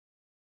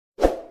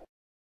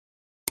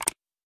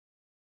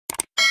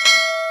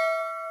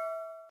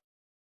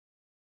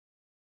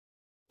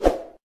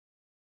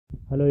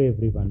Hello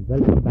everyone,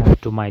 welcome back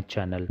to my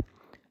channel.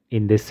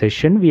 In this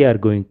session, we are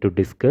going to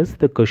discuss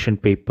the question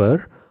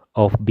paper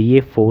of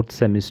BA 4th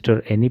semester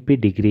NEP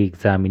degree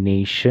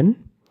examination,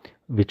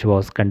 which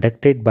was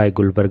conducted by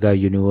Gulbarga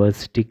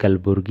University,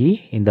 Kalburgi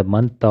in the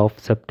month of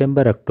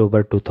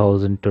September-October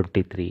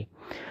 2023.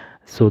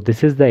 So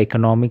this is the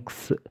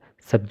economics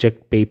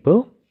subject paper.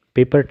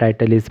 Paper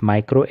title is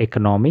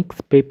Microeconomics.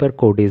 Paper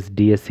code is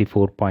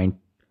DSC-4.1.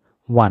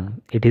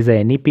 It is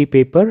a NEP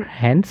paper,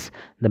 hence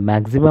the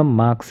maximum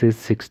marks is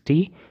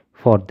 60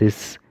 for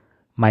this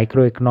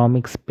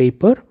microeconomics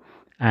paper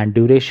and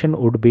duration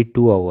would be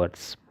 2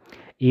 hours.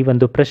 ಈ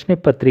ಒಂದು ಪ್ರಶ್ನೆ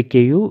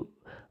ಪತ್ರಿಕೆಯು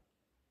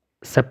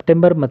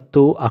September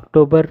ಮತ್ತು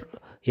October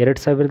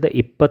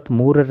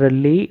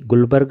 2023ರಲ್ಲಿ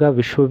Gulbarga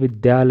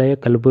ವಿಶ್ವವಿದ್ಯಾಲಯ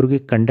Kalaburagi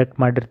conduct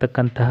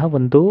ಮಾಡಿರ್ತಕ್ಕಂತಹ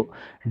ಒಂದು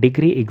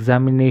degree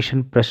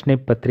examination ಪ್ರಶ್ನೆ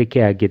ಪತ್ರಿಕೆ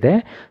ಆಗಿದೆ.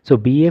 So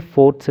BA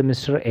 4th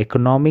semester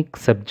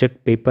economics subject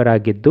paper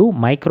ಆಗಿದ್ದು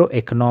ಮೈಕ್ರೋ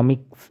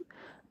ಎಕನಾಮಿಕ್ಸ್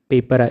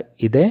ಪೇಪರ್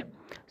ಇದೆ.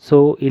 ಸೊ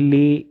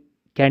ಇಲ್ಲಿ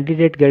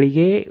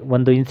ಕ್ಯಾಂಡಿಡೇಟ್ಗಳಿಗೆ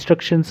ಒಂದು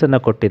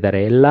ಇನ್ಸ್ಟ್ರಕ್ಷನ್ಸನ್ನು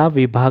ಕೊಟ್ಟಿದ್ದಾರೆ, ಎಲ್ಲ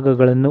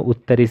ವಿಭಾಗಗಳನ್ನು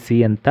ಉತ್ತರಿಸಿ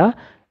ಅಂತ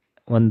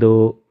ಒಂದು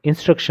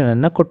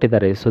ಇನ್ಸ್ಟ್ರಕ್ಷನನ್ನು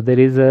ಕೊಟ್ಟಿದ್ದಾರೆ. So there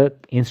is a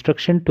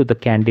instruction to the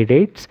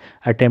candidates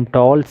attempt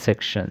all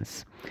sections.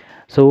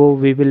 So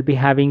we will be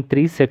having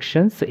 3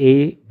 sections, A,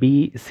 B,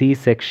 C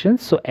sections.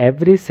 So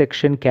every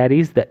section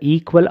carries the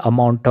equal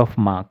amount of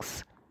marks.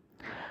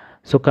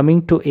 So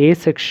coming to A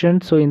section,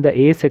 so in the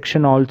A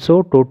section also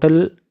total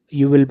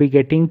you will be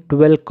getting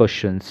 12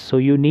 questions. So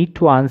you need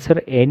to answer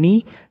any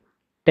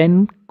 10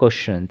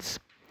 questions.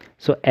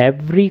 So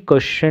every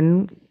question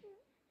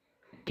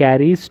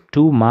carries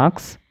 2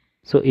 marks.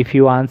 So if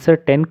you answer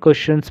 10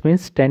 questions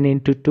means 10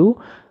 into 2,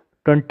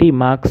 20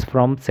 marks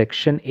from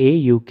section A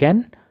you can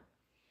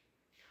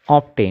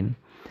obtain.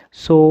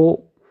 So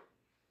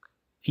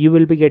you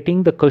will be getting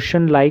the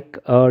question like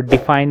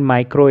define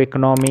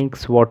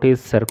microeconomics, what is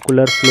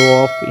circular flow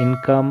of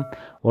income,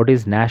 what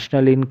is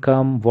national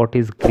income, what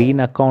is green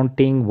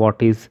accounting, what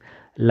is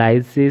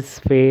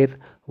laissez-faire,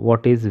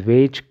 what is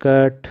wage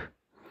cut,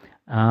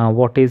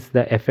 what is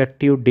the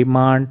effective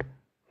demand,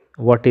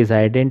 what is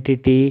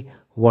identity,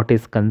 what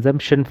is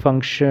consumption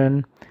function,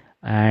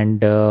 and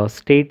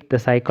state the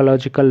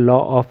psychological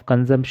law of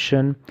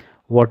consumption,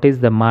 what is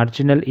the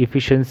marginal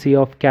efficiency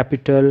of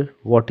capital,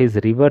 what is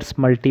reverse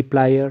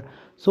multiplier.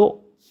 So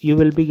you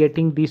will be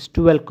getting these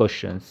 12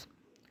 questions.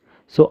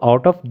 So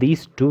out of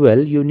these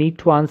 12 you need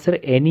to answer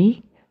any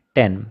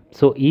 10.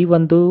 So ಈ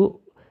ಒಂದು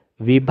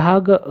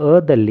ವಿಭಾಗ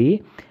ಅದಲ್ಲಿ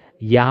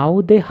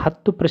ಯಾವುದೇ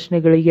 10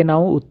 ಪ್ರಶ್ನೆಗಳಿಗೆ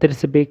ನಾವು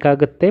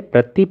ಉತ್ತರಿಸಬೇಕಾಗುತ್ತೆ.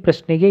 ಪ್ರತಿ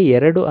ಪ್ರಶ್ನೆಗೆ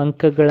 2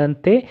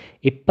 ಅಂಕಗಳಂತೆ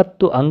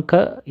 20 ಅಂಕ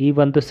ಈ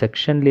ಒಂದು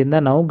ಸೆಕ್ಷನ್ಲಿಂದ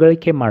ನಾವು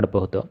ಗಳಿಕೆ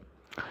ಮಾಡಬಹುದು.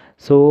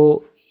 ಸೊ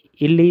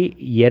ಇಲ್ಲಿ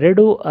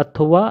 2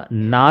 ಅಥವಾ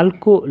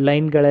 4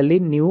 ಲೈನ್ಗಳಲ್ಲಿ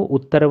ನೀವು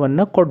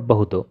ಉತ್ತರವನ್ನು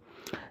ಕೊಡಬಹುದು.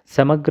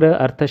 ಸಮಗ್ರ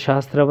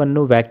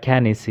ಅರ್ಥಶಾಸ್ತ್ರವನ್ನು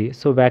ವ್ಯಾಖ್ಯಾನಿಸಿ.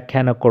 ಸೊ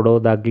ವ್ಯಾಖ್ಯಾನ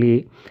ಕೊಡೋದಾಗಲಿ,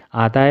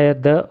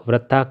 ಆದಾಯದ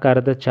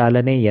ವೃತ್ತಾಕಾರದ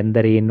ಚಾಲನೆ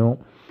ಎಂದರೇನು,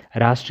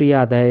 ರಾಷ್ಟ್ರೀಯ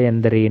ಆದಾಯ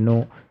ಎಂದರೇನು,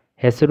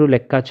 ಹೆಸರು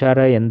ಲೆಕ್ಕಾಚಾರ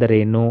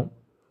ಎಂದರೇನು,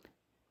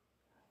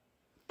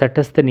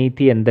 ತಟಸ್ಥ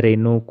ನೀತಿ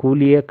ಎಂದರೇನು,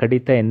 ಕೂಲಿಯ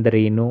ಕಡಿತ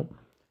ಎಂದರೇನು,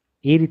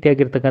 ಈ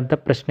ರೀತಿಯಾಗಿರ್ತಕ್ಕಂಥ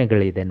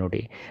ಪ್ರಶ್ನೆಗಳಿದೆ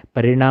ನೋಡಿ.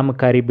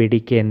 ಪರಿಣಾಮಕಾರಿ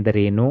ಬೇಡಿಕೆ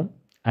ಎಂದರೇನು,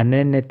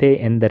 ಅನನ್ಯತೆ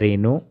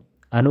ಎಂದರೇನು,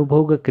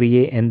 ಅನುಭೋಗ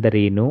ಕ್ರಿಯೆ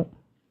ಎಂದರೇನು,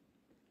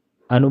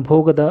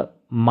 ಅನುಭೋಗದ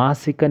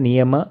ಮಾನಸಿಕ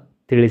ನಿಯಮ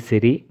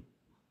ತಿಳಿಸಿರಿ,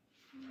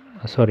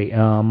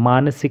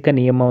 ಮಾನಸಿಕ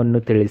ನಿಯಮವನ್ನು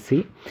ತಿಳಿಸಿ,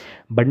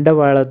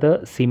 ಬಂಡವಾಳದ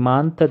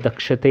ಸೀಮಾಂತ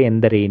ದಕ್ಷತೆ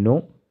ಎಂದರೇನು,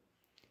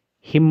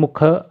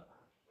 ಹಿಮ್ಮುಖ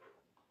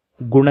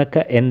ಗುಣಕ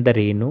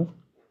ಎಂದರೇನು,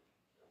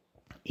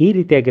 ಈ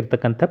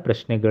ರೀತಿಯಾಗಿರ್ತಕ್ಕಂಥ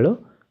ಪ್ರಶ್ನೆಗಳು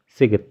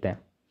ಸಿಗುತ್ತೆ.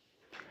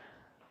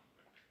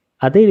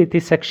 ಅದೇ ರೀತಿ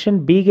ಸೆಕ್ಷನ್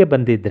ಬಿಗೆ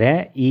ಬಂದಿದ್ದರೆ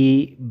ಈ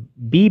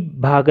ಬಿ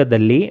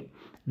ಭಾಗದಲ್ಲಿ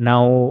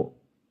ನಾವು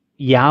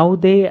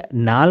ಯಾವುದೇ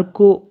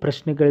 4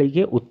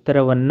 ಪ್ರಶ್ನೆಗಳಿಗೆ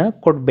ಉತ್ತರವನ್ನು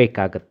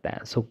ಕೊಡಬೇಕಾಗತ್ತೆ.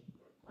 ಸೊ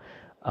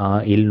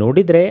ಇಲ್ಲಿ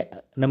ನೋಡಿದರೆ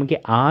ನಮಗೆ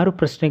 6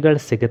 ಪ್ರಶ್ನೆಗಳು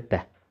ಸಿಗುತ್ತೆ.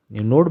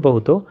 ನೀವು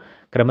ನೋಡಬಹುದು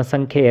ಕ್ರಮ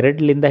ಸಂಖ್ಯೆ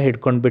 2ರಿಂದ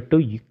ಹಿಡ್ಕೊಂಡ್ಬಿಟ್ಟು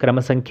ಕ್ರಮ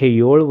ಸಂಖ್ಯೆ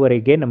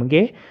 7ವರೆಗೆ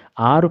ನಮಗೆ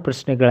 6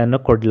 ಪ್ರಶ್ನೆಗಳನ್ನು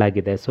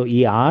ಕೊಡಲಾಗಿದೆ. ಸೊ ಈ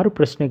 6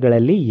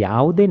 ಪ್ರಶ್ನೆಗಳಲ್ಲಿ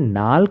ಯಾವುದೇ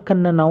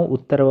 4ಅನ್ನು ನಾವು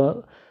ಉತ್ತರ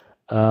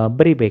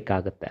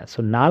ಬರಿಬೇಕಾಗತ್ತೆ. ಸೊ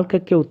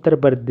 4ಕ್ಕೆ ಉತ್ತರ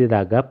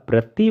ಬರೆದಿದಾಗ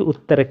ಪ್ರತಿ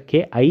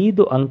ಉತ್ತರಕ್ಕೆ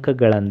 5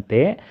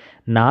 ಅಂಕಗಳಂತೆ,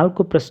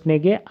 4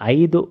 ಪ್ರಶ್ನೆಗೆ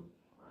 5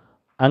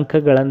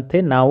 ಅಂಕಗಳಂತೆ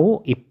ನಾವು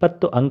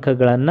 20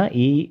 ಅಂಕಗಳನ್ನು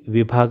ಈ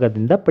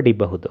ವಿಭಾಗದಿಂದ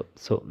ಪಡಿಬಹುದು.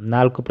 ಸೊ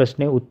 4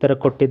 ಪ್ರಶ್ನೆ ಉತ್ತರ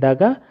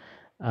ಕೊಟ್ಟಿದಾಗ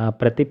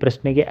ಪ್ರತಿ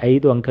ಪ್ರಶ್ನೆಗೆ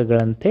 5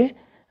 ಅಂಕಗಳಂತೆ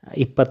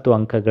 20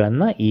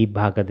 ಅಂಕಗಳನ್ನು ಈ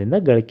ಭಾಗದಿಂದ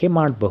ಗಳಿಕೆ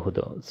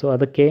ಮಾಡಬಹುದು. ಸೊ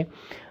ಅದಕ್ಕೆ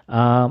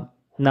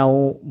ನಾವು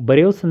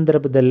ಬರೆಯೋ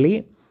ಸಂದರ್ಭದಲ್ಲಿ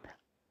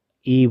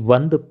ಈ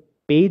ಒಂದು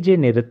ಪೇಜ್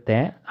ಏನಿರುತ್ತೆ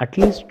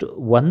ಅಟ್ಲೀಸ್ಟ್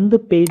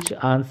 1 ಪೇಜ್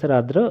ಆನ್ಸರ್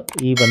ಆದರೂ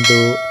ಈ ಒಂದು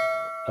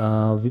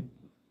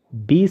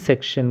ಬಿ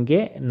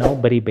ಸೆಕ್ಷನ್ಗೆ ನಾವು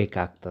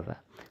ಬರಿಬೇಕಾಗ್ತದೆ.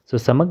 ಸೊ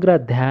ಸಮಗ್ರ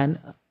ಅಧ್ಯಯನ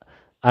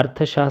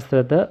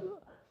ಅರ್ಥಶಾಸ್ತ್ರದ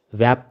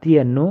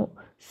ವ್ಯಾಪ್ತಿಯನ್ನು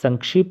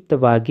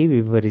ಸಂಕ್ಷಿಪ್ತವಾಗಿ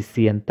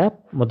ವಿವರಿಸಿ ಅಂತ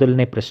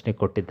ಮೊದಲನೇ ಪ್ರಶ್ನೆ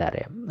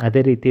ಕೊಟ್ಟಿದ್ದಾರೆ.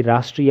 ಅದೇ ರೀತಿ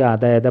ರಾಷ್ಟ್ರೀಯ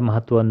ಆದಾಯದ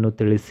ಮಹತ್ವವನ್ನು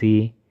ತಿಳಿಸಿ,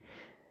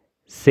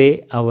 ಸೆ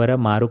ಅವರ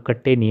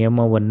ಮಾರುಕಟ್ಟೆ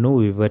ನಿಯಮವನ್ನು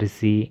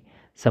ವಿವರಿಸಿ,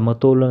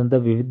 ಸಮತೋಲನದ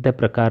ವಿವಿಧ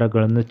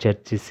ಪ್ರಕಾರಗಳನ್ನು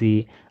ಚರ್ಚಿಸಿ,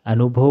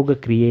 ಅನುಭೋಗ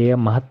ಕ್ರಿಯೆಯ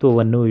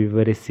ಮಹತ್ವವನ್ನು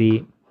ವಿವರಿಸಿ,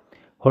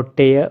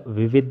 ಹೊಟ್ಟೆಯ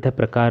ವಿವಿಧ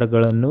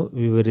ಪ್ರಕಾರಗಳನ್ನು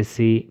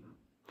ವಿವರಿಸಿ.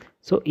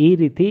 ಸೊ ಈ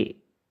ರೀತಿ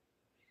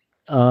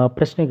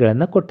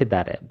ಪ್ರಶ್ನೆಗಳನ್ನು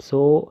ಕೊಟ್ಟಿದ್ದಾರೆ. ಸೊ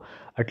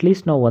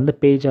ಅಟ್ಲೀಸ್ಟ್ ನಾವು ಒಂದು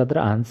ಪೇಜ್ ಆದ್ರೆ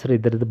ಆನ್ಸರ್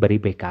ಇದರದ್ದು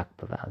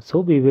ಬರಿಬೇಕಾಗ್ತದೆ. So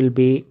we will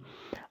be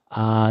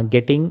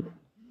getting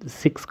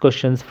 6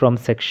 questions from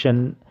section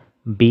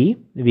B.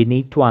 We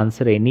need to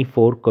answer any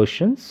 4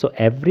 questions. So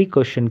every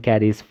question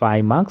carries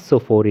 5 marks. So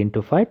 4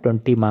 into 5,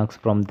 20 marks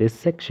from this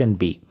section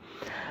B.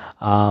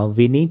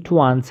 We need to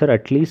answer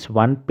at least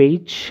 1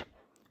 page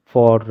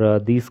for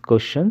these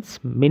questions,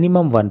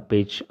 minimum 1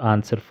 page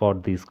answer for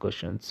these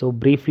questions. So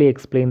briefly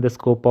explain the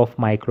scope of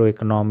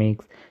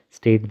microeconomics,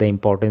 state the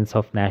importance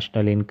of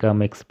national income,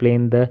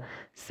 explain the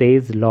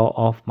Say's law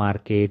of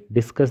market,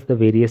 discuss the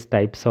various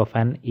types of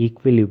an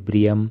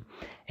equilibrium,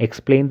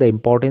 explain the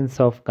importance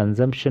of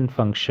consumption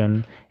function,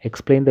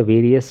 explain the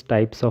various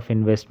types of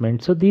investment.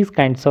 So these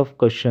kinds of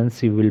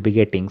questions you will be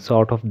getting. So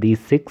out of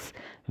these 6,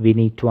 we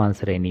need to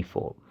answer any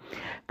 4.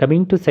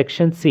 Coming to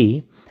section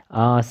C,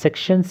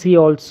 section C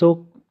also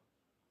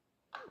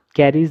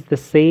carries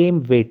the same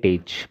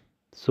weightage.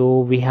 So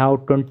we have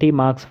 20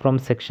 marks from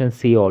section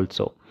C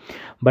also.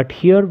 But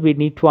here we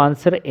need to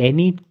answer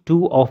any 2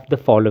 of the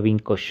following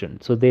questions.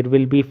 So there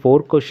will be 4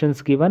 questions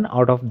given.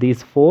 Out of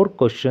these 4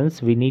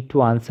 questions, we need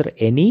to answer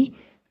any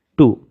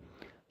 2.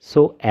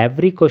 So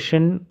every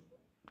question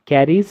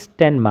carries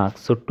 10 marks.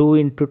 So 2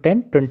 into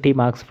 10, 20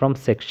 marks from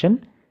section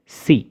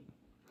C.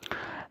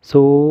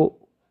 So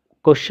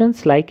questions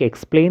like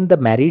explain the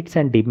merits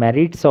and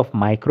demerits of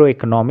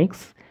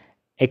microeconomics,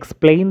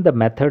 explain the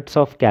methods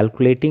of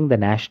calculating the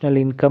national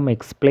income,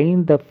 explain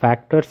the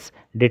factors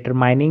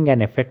determining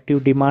an effective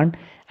demand,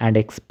 and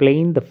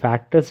explain the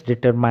factors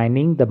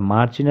determining the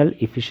marginal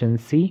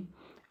efficiency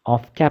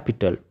of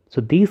capital.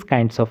 So these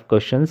kinds of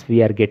questions we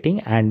are getting,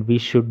 and we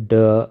should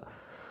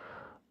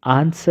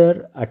answer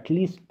at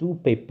least 2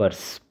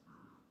 papers.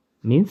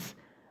 Means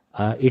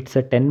it's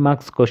a 10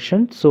 marks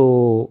question, so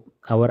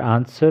our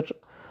answer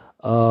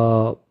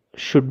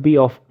should be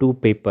of 2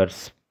 papers.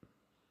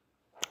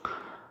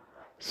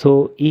 So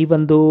ಈ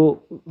ಒಂದು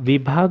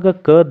ವಿಭಾಗ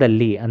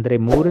ಕದಲ್ಲಿ ಅಂದರೆ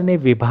 3ನೇ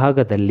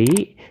ವಿಭಾಗದಲ್ಲಿ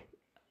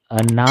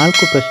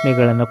 4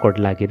 ಪ್ರಶ್ನೆಗಳನ್ನು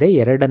ಕೊಡಲಾಗಿದೆ.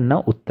 2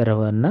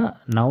 ಉತ್ತರವನ್ನು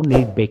ನಾವು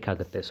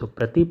ನೀಡಬೇಕಾಗುತ್ತೆ. ಸೊ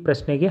ಪ್ರತಿ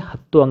ಪ್ರಶ್ನೆಗೆ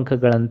 10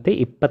 ಅಂಕಗಳಂತೆ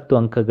 20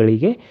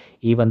 ಅಂಕಗಳಿಗೆ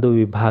ಈ ಒಂದು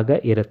ವಿಭಾಗ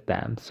ಇರುತ್ತೆ.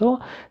 ಸೊ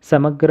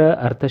ಸಮಗ್ರ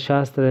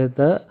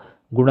ಅರ್ಥಶಾಸ್ತ್ರದ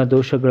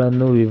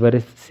ಗುಣದೋಷಗಳನ್ನು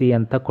ವಿವರಿಸಿ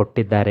ಅಂತ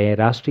ಕೊಟ್ಟಿದ್ದಾರೆ.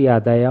 ರಾಷ್ಟ್ರೀಯ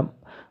ಆದಾಯ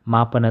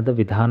ಮಾಪನದ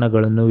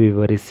ವಿಧಾನಗಳನ್ನು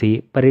ವಿವರಿಸಿ,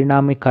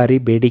 ಪರಿಣಾಮಕಾರಿ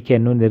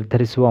ಬೇಡಿಕೆಯನ್ನು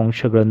ನಿರ್ಧರಿಸುವ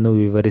ಅಂಶಗಳನ್ನು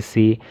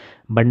ವಿವರಿಸಿ,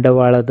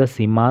 ಬಂಡವಾಳದ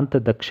ಸೀಮಾಂತ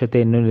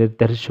ದಕ್ಷತೆಯನ್ನು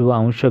ನಿರ್ಧರಿಸುವ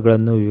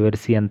ಅಂಶಗಳನ್ನು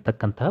ವಿವರಿಸಿ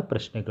ಅಂತಕ್ಕಂತಹ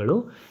ಪ್ರಶ್ನೆಗಳು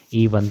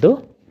ಈ ಒಂದು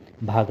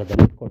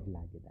ಭಾಗದಲ್ಲಿ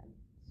ಕೊಡಲಾಗಿದೆ.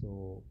 ಸೊ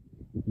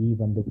ಈ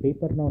ಒಂದು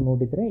ಪೇಪರ್ ನಾವು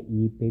ನೋಡಿದರೆ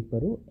ಈ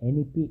ಪೇಪರು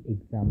NEP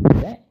ಎಕ್ಸಾಮ್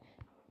ಇದೆ.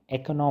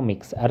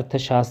 ಎಕನಾಮಿಕ್ಸ್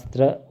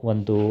ಅರ್ಥಶಾಸ್ತ್ರ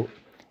ಒಂದು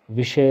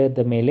ವಿಷಯದ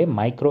ಮೇಲೆ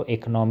ಮೈಕ್ರೋ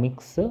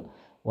ಎಕನಾಮಿಕ್ಸ್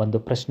ಒಂದು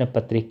ಪ್ರಶ್ನೆ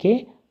ಪತ್ರಿಕೆ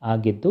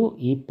ಆಗಿದ್ದು,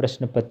 ಈ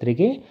ಪ್ರಶ್ನೆ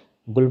ಪತ್ರಿಕೆ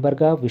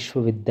ಗುಲ್ಬರ್ಗಾ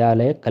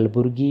ವಿಶ್ವವಿದ್ಯಾಲಯ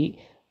ಕಲಬುರಗಿ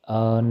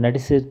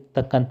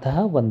ನಡೆಸಿರ್ತಕ್ಕಂತಹ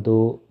ಒಂದು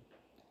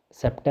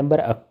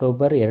ಸೆಪ್ಟೆಂಬರ್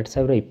ಅಕ್ಟೋಬರ್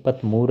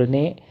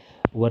 2023ನೇ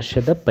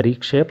ವರ್ಷದ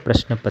ಪರೀಕ್ಷೆಯ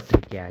ಪ್ರಶ್ನೆ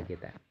ಪತ್ರಿಕೆ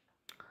ಆಗಿದೆ.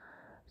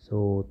 So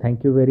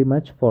thank you very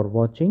much for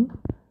watching.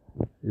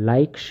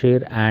 Like,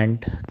 share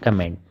and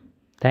comment.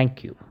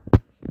 Thank you.